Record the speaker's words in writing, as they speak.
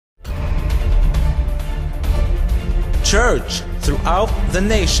church throughout the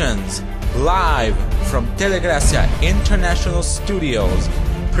nations, live from Telegracia International Studios.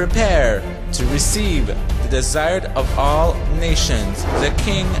 Prepare to receive the desired of all nations, the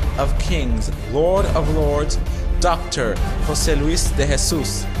King of Kings, Lord of Lords, Dr. José Luis de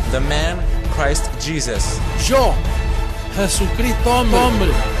Jesús, the man Christ Jesus. Yo, Jesucristo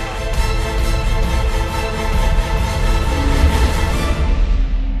hombre.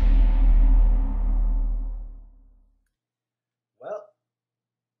 Well,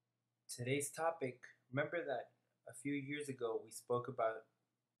 today's topic, remember that a few years ago we spoke about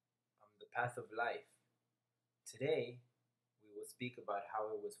the path of life. Today, we will speak about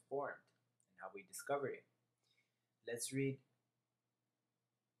how it was formed and how we discovered it. Let's read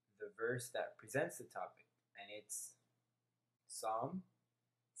the verse that presents the topic, and it's Psalm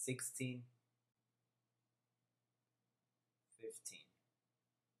 16:15.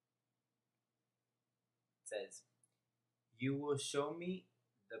 It says, "You will show me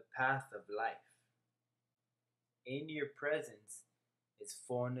the path of life. In your presence is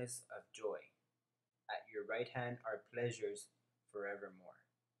fullness of joy. At your right hand are pleasures forevermore."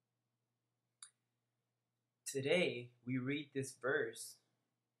 Today, we read this verse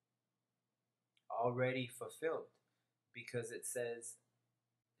already fulfilled because it says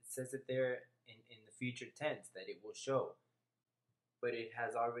it there in the future tense that it will show, but it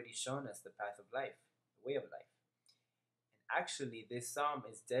has already shown us the path of life, the way of life. And actually, this psalm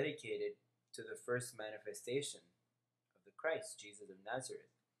is dedicated to the first manifestation of the Christ, Jesus of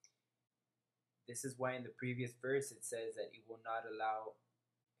Nazareth. This is why in the previous verse it says that it will not allow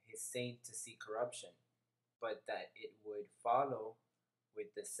his saint to see corruption, but that it would follow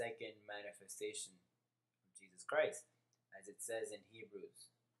with the second manifestation of Jesus Christ, as it says in Hebrews,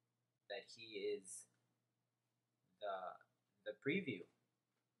 that he is the preview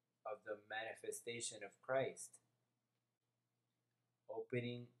of the manifestation of Christ,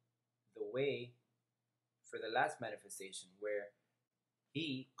 opening the way for the last manifestation where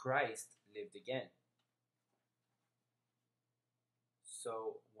he, Christ, lived again.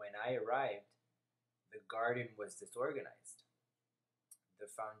 So when I arrived, the garden was disorganized, the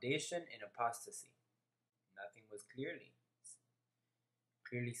foundation in apostasy. Nothing was clearly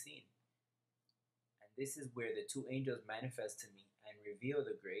seen. And this is where the two angels manifest to me and reveal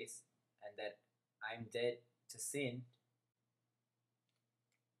the grace and that I'm dead to sin,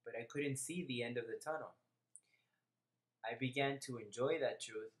 but I couldn't see the end of the tunnel. I began to enjoy that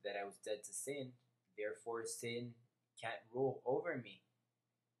truth that I was dead to sin, therefore sin can't rule over me,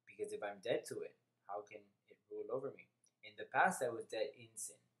 because if I'm dead to it, how can it rule over me? In the past, I was dead in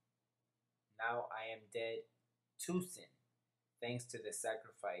sin. Now I am dead to sin, thanks to the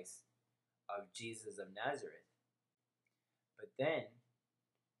sacrifice of Jesus of Nazareth. But then,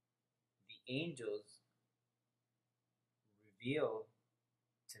 the angels reveal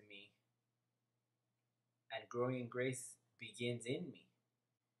to me, and growing in grace begins in me.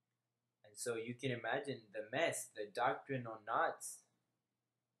 And so you can imagine the mess, the doctrinal knots.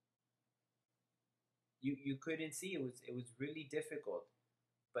 You couldn't see. It was really difficult.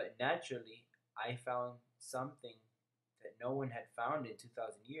 But naturally, I found something that no one had found in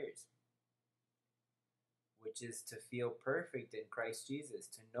 2,000 years, which is to feel perfect in Christ Jesus,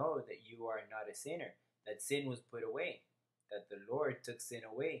 to know that you are not a sinner, that sin was put away, that the Lord took sin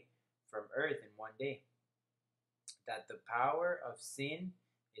away from earth in one day, that the power of sin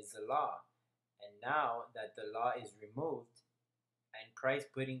is the law, and now that the law is removed and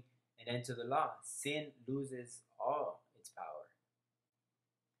Christ putting an end to the law, sin loses all its power.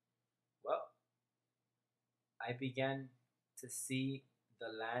 Well, I began to see the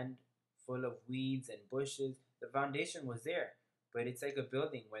land full of weeds and bushes. The foundation was there, but it's like a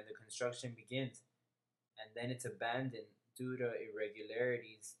building when the construction begins and then it's abandoned due to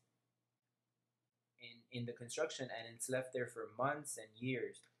irregularities in the construction, and it's left there for months and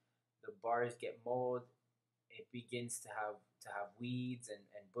years. The bars get mold, it begins to have weeds and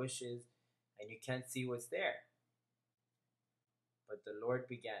bushes, and you can't see what's there. But the Lord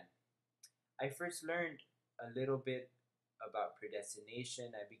began. I first learned a little bit about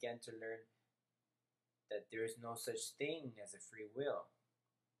predestination. I began to learn that there is no such thing as a free will.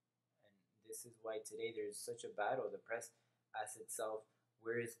 And this is why today there's such a battle. The press asks itself,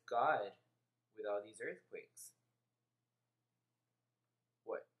 where is God with all these earthquakes?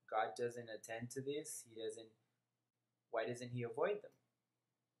 What? God doesn't attend to this? Why doesn't he avoid them?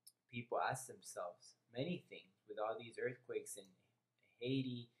 People ask themselves many things with all these earthquakes in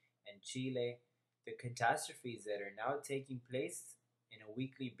Haiti and Chile, the catastrophes that are now taking place in a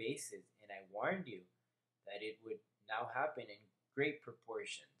weekly basis, and I warned you that it would now happen in great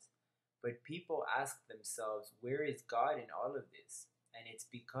proportions. But people ask themselves, where is God in all of this? And it's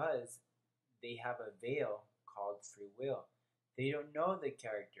because they have a veil called free will. They don't know the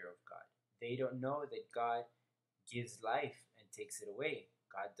character of God. They don't know that God gives life and takes it away.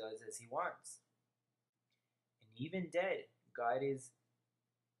 God does as he wants. And even dead, God is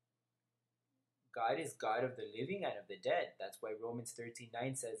God of the living and of the dead. That's why Romans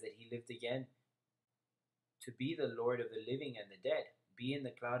 13:9 says that he lived again to be the Lord of the living and the dead. Be in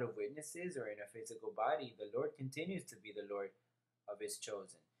the cloud of witnesses or in a physical body, the Lord continues to be the Lord of his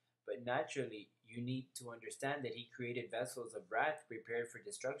chosen. But naturally, you need to understand that he created vessels of wrath prepared for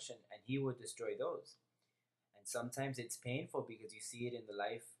destruction, and he will destroy those. And sometimes it's painful because you see it in the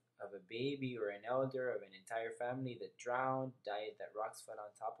life of a baby or an elder of an entire family that drowned, died, that rocks fell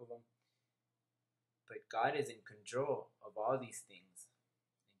on top of them. But God is in control of all these things,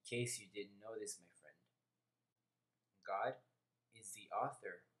 in case you didn't know this, my friend. God is the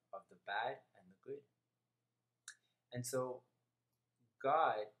author of the bad and the good. And so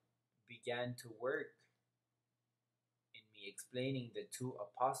God began to work in me, explaining the two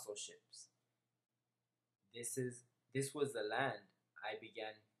apostleships. This was the land I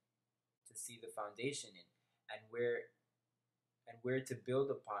began to see the foundation in, and where to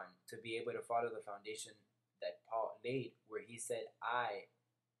build upon to be able to follow the foundation that Paul laid, where he said, I,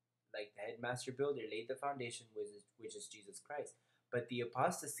 like the headmaster builder, laid the foundation, which is Jesus Christ. But the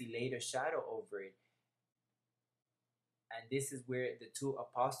apostasy laid a shadow over it. And this is where the two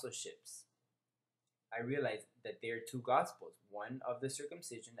apostleships, I realized that there are two gospels, one of the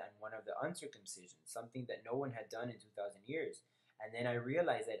circumcision and one of the uncircumcision, something that no one had done in 2,000 years. And then I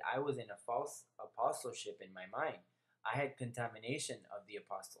realized that I was in a false apostleship in my mind. I had contamination of the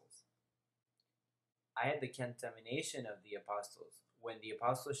apostles. I had the contamination of the apostles. When the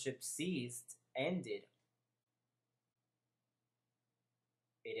apostleship ended,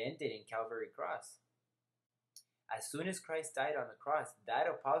 it ended in Calvary Cross. As soon as Christ died on the cross, that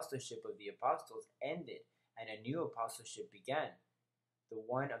apostleship of the apostles ended, and a new apostleship began, the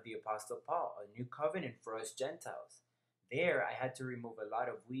one of the Apostle Paul, a new covenant for us Gentiles. There, I had to remove a lot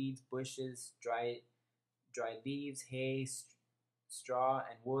of weeds, bushes, dry leaves, hay, straw,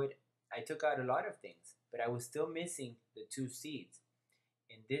 and wood. I took out a lot of things, but I was still missing the two seeds.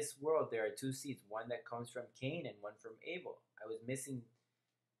 In this world, there are two seeds, one that comes from Cain and one from Abel. I was missing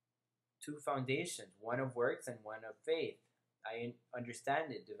two foundations, one of works and one of faith. I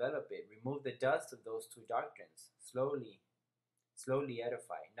understand it, develop it, remove the dust of those two doctrines, slowly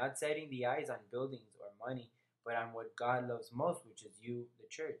edify, not setting the eyes on buildings or money, but on what God loves most, which is you, the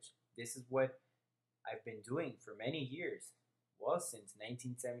church. This is what I've been doing for many years. Well, since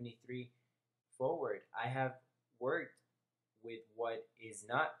 1973 forward, I have worked with what is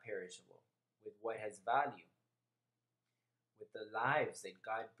not perishable, with what has value, with the lives that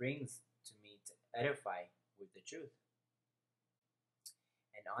God brings to me to edify with the truth.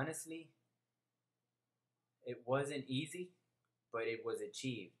 And honestly, it wasn't easy, but it was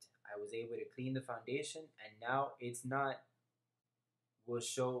achieved. I was able to clean the foundation, and now it's not, will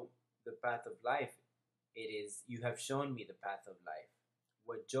show the path of life. It is, you have shown me the path of life.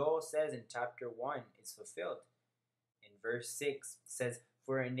 What Joel says in chapter 1 is fulfilled. In verse 6 says,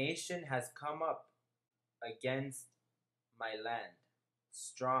 for a nation has come up against my land,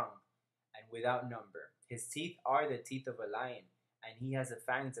 strong and without number. His teeth are the teeth of a lion, and he has the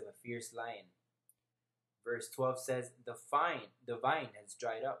fangs of a fierce lion. Verse 12 says, the vine has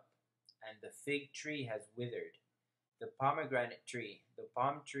dried up, and the fig tree has withered. The pomegranate tree, the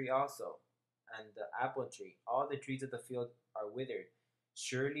palm tree also, and the apple tree, all the trees of the field are withered.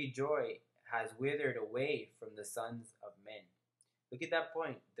 Surely joy has withered away from the sons of men. Look at that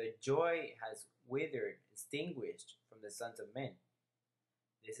point. The joy has withered, extinguished from the sons of men.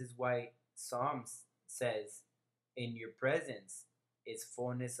 This is why Psalms says, in your presence is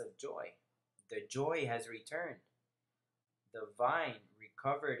fullness of joy. The joy has returned. The vine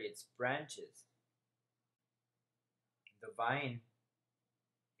recovered its branches. The vine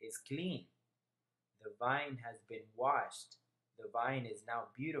is clean. The vine has been washed. The vine is now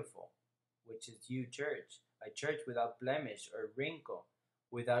beautiful, which is you, church. A church without blemish or wrinkle,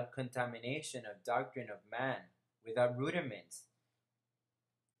 without contamination of doctrine of man, without rudiments.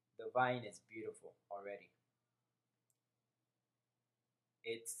 The vine is beautiful already.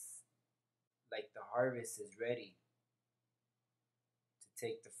 It's like the harvest is ready to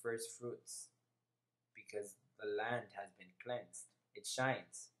take the first fruits because the land has been cleansed. It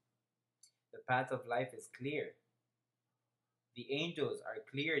shines. The path of life is clear. The angels are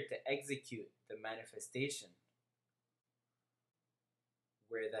clear to execute the manifestation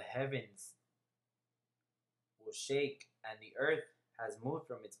where the heavens will shake and the earth has moved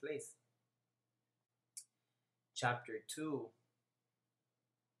from its place. chapter 2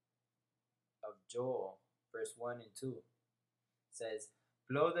 of Joel, verse 1 and 2 says,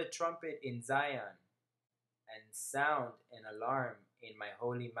 "Blow the trumpet in Zion and sound an alarm in my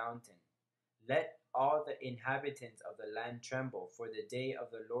holy mountain. Let all the inhabitants of the land tremble, for the day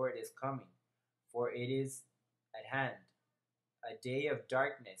of the Lord is coming, for it is at hand, a day of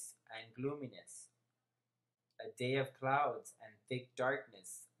darkness and gloominess, a day of clouds and thick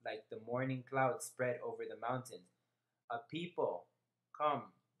darkness, like the morning clouds spread over the mountains. A people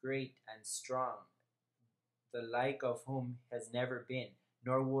come, great and strong, the like of whom has never been,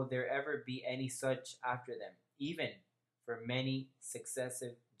 nor will there ever be any such after them, even for many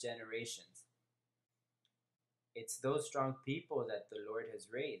successive generations." It's those strong people that the Lord has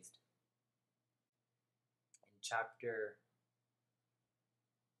raised. In chapter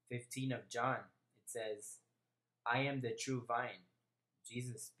 15 of John, it says, "I am the true vine,"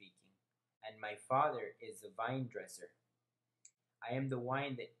 Jesus speaking, "and my Father is the vine dresser. I am the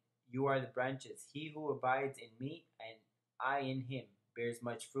vine, that you are the branches. He who abides in me and I in him bears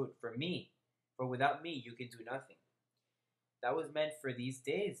much fruit. For without me you can do nothing." That was meant for these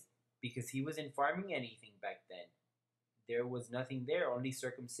days, because he wasn't farming anything back then. There was nothing there, only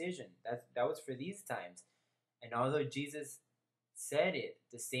circumcision. That was for these times. And although Jesus said it,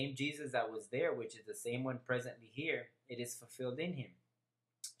 the same Jesus that was there, which is the same one presently here, it is fulfilled in him.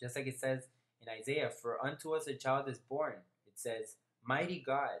 Just like it says in Isaiah, "For unto us a child is born," it says, "Mighty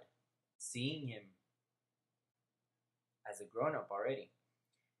God," seeing him as a grown-up already.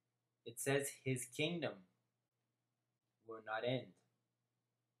 It says his kingdom will not end.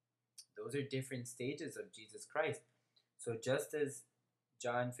 Those are different stages of Jesus Christ. So just as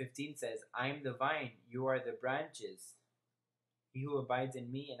John 15 says, "I am the vine, you are the branches. He who abides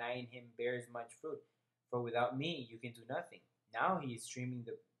in me and I in him bears much fruit. For without me you can do nothing." Now he is trimming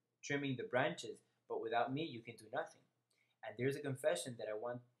the branches, but without me you can do nothing. And there's a confession that I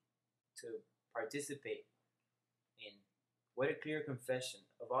want to participate in. What a clear confession.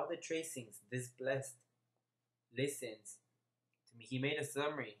 Of all the tracings, this blessed listens to me. He made a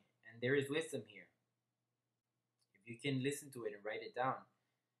summary, and there is wisdom here. If you can listen to it and write it down,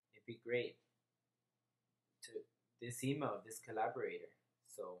 it'd be great. To this email, this collaborator,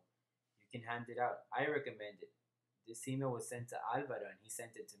 so you can hand it out. I recommend it. This email was sent to Alvaro, and he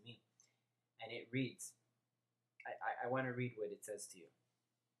sent it to me. And it reads, I want to read what it says to you.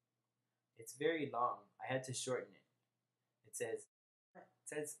 It's very long. I had to shorten it. It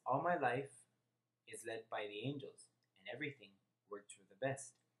says, "All my life is led by the angels, and everything works for the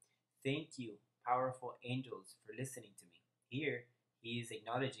best. Thank you, powerful angels, for listening to me." Here, he is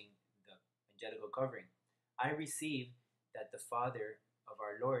acknowledging the angelical covering. "I receive that the Father of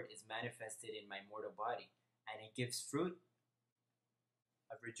our Lord is manifested in my mortal body, and it gives fruit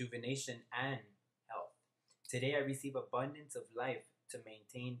of rejuvenation and health. Today I receive abundance of life to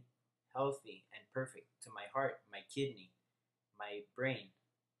maintain healthy and perfect to my heart, my kidney, my brain,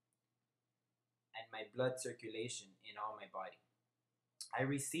 and my blood circulation in all my body. I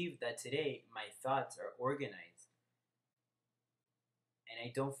receive that today my thoughts are organized, and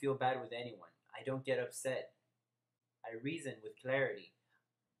I don't feel bad with anyone. I don't get upset. I reason with clarity.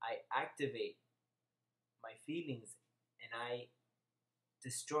 I activate my feelings, and I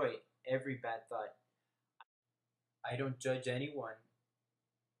destroy every bad thought. I don't judge anyone,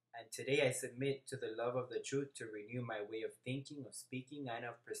 and today I submit to the love of the truth to renew my way of thinking, of speaking, and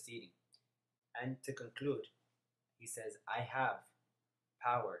of proceeding." And to conclude, he says, "I have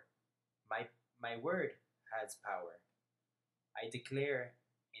power. My word has power. I declare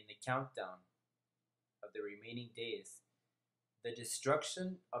in the countdown of the remaining days the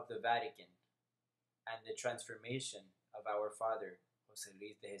destruction of the Vatican and the transformation of our Father, Jose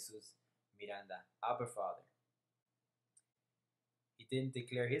Luis de Jesus Miranda, Abba Father." He didn't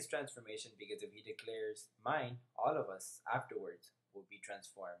declare his transformation, because if he declares mine, all of us afterwards will be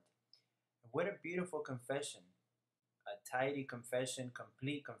transformed. And what a beautiful confession. A tidy confession,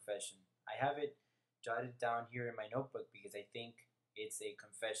 complete confession. I have it jotted down here in my notebook because I think it's a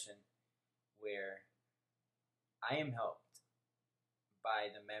confession where I am helped by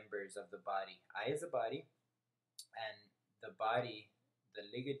the members of the body. I as a body, and the body, the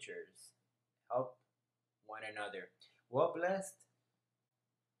ligatures, help one another. Well blessed.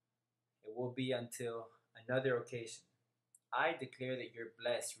 It will be until another occasion. I declare that you're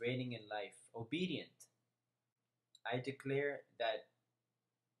blessed, reigning in life, obedient. I declare that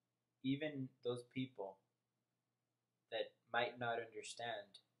even those people that might not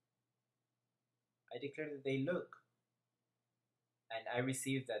understand, I declare that they look, and I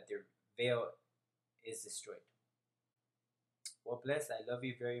receive that their veil is destroyed. Well, bless. I love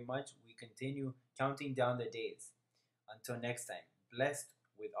you very much. We continue counting down the days. Until next time, blessed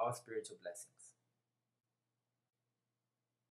with all spiritual blessings.